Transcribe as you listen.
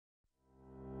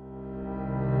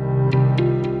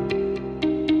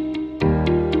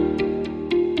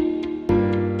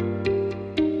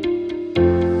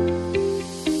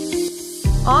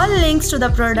links to the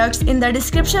products in the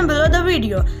description below the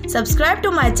video. Subscribe to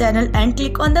my channel and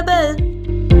click on the bell.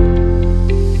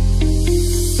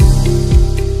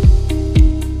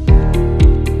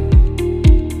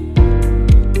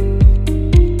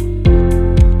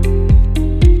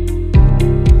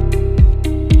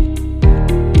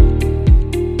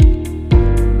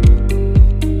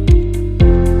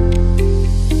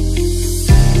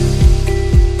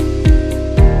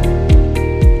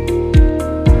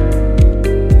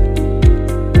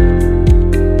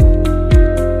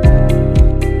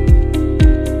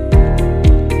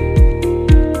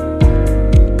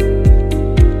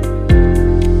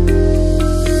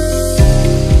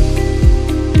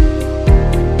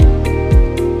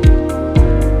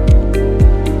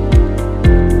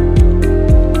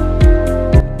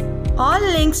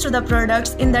 Links to the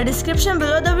products in the description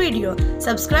below the video.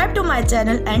 Subscribe to my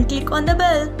channel and click on the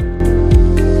bell.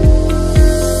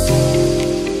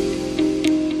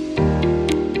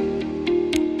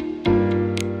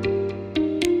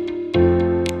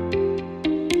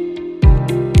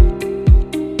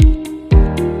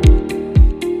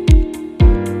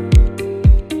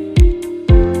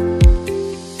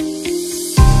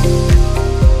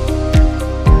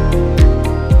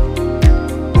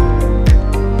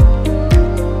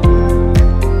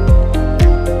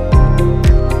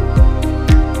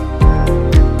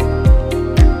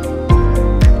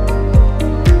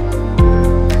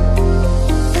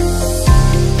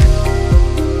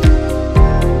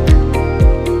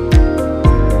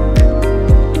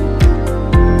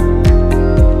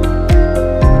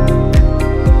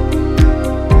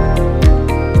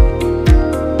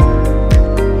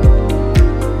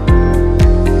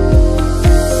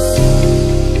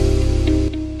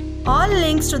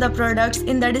 Links to the products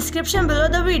in the description below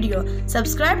the video.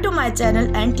 Subscribe to my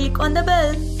channel and click on the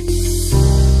bell.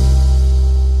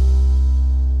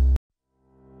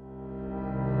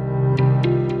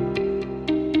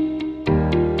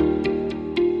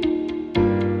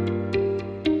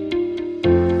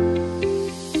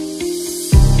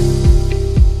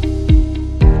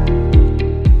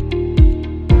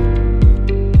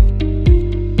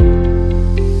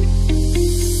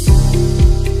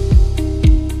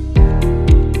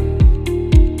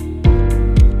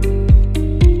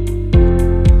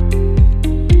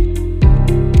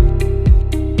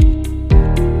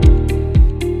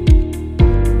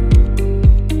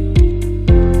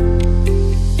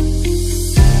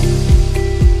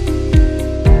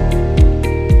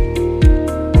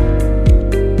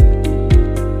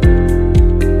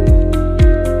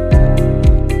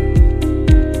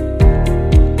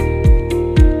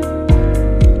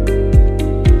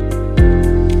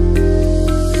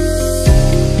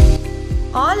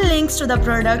 Links to the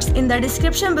products in the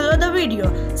description below the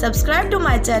video. Subscribe to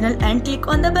my channel and click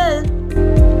on the bell.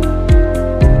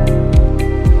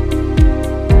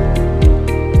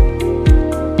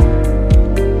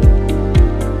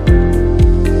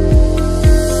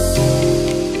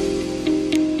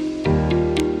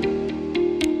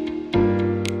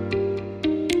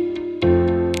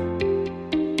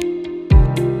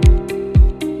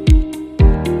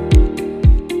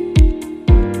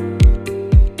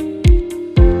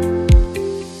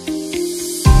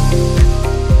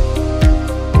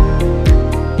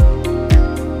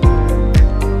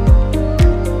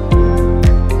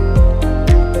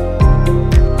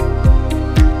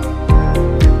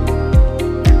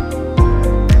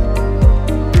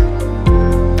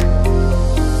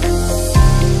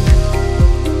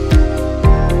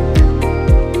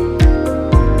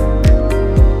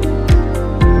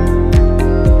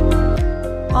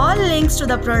 Links to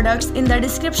the products in the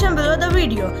description below the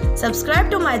video. Subscribe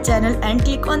to my channel and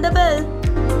click on the bell.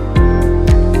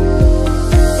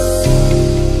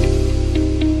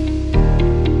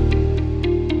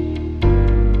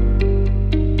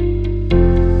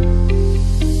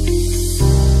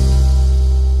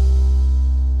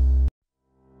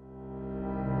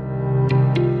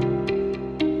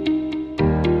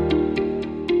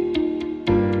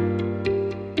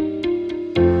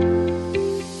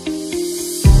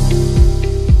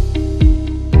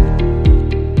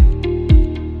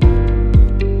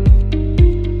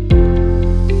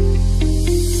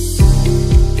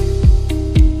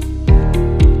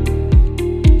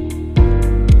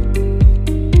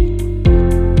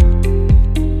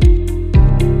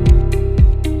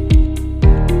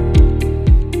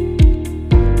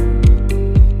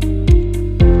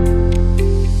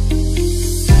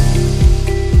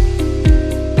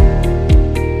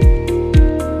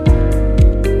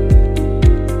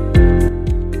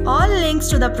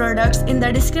 to the products in the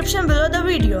description below the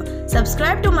video.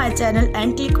 Subscribe to my channel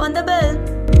and click on the bell.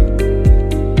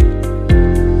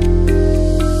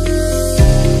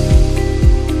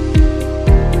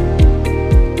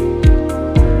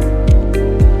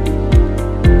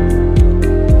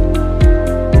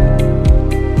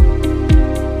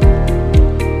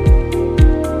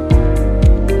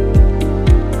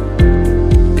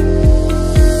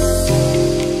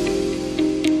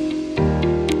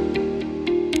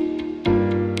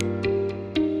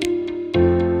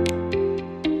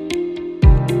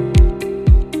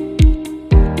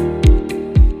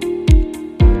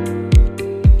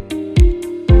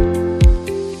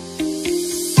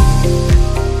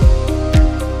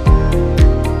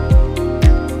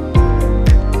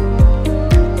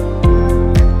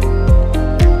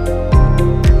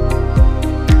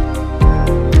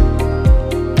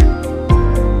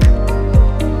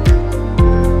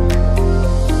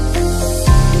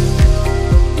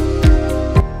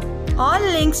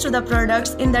 links to the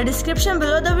products in the description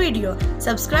below the video.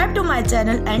 Subscribe to my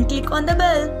channel and click on the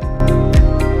bell.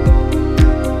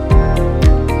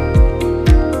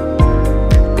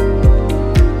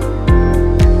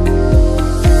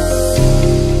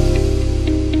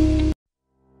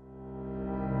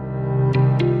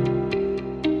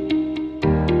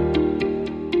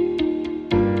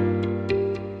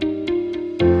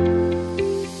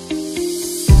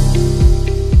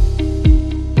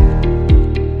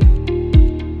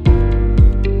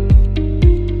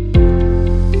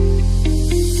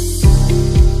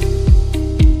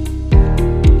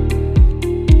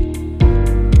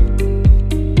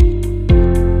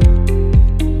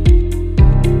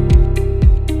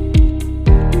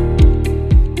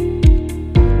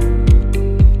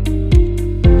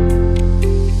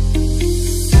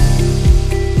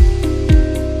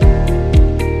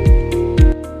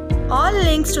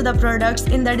 Links to the products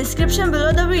in the description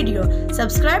below the video.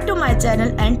 Subscribe to my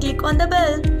channel and click on the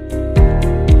bell.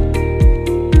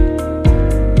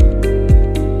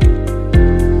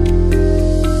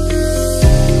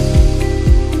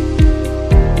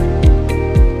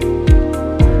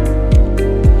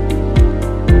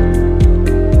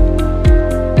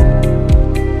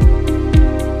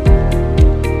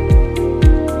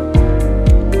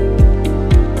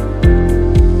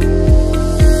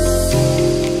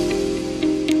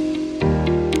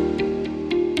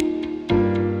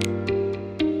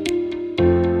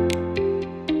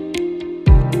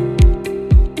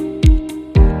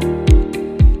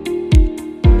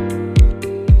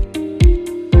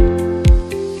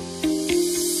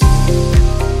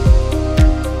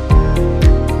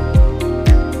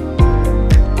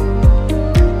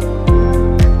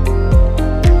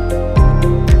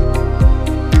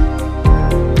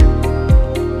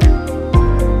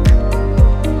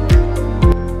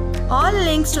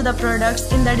 Links to the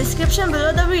products in the description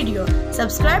below the video.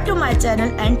 Subscribe to my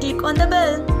channel and click on the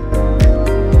bell.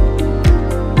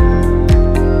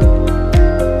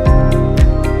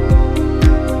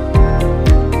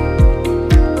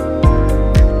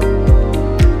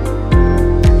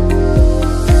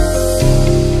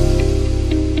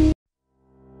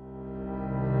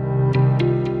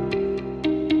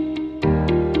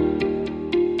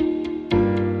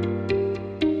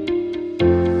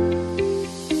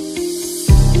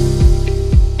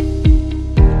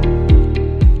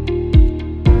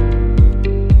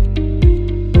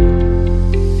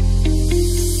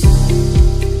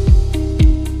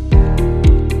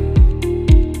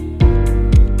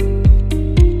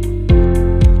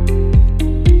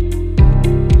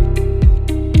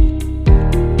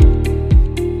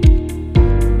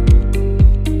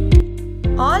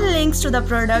 Links to the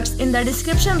products in the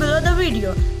description below the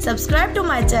video. Subscribe to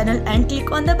my channel and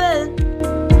click on the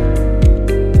bell.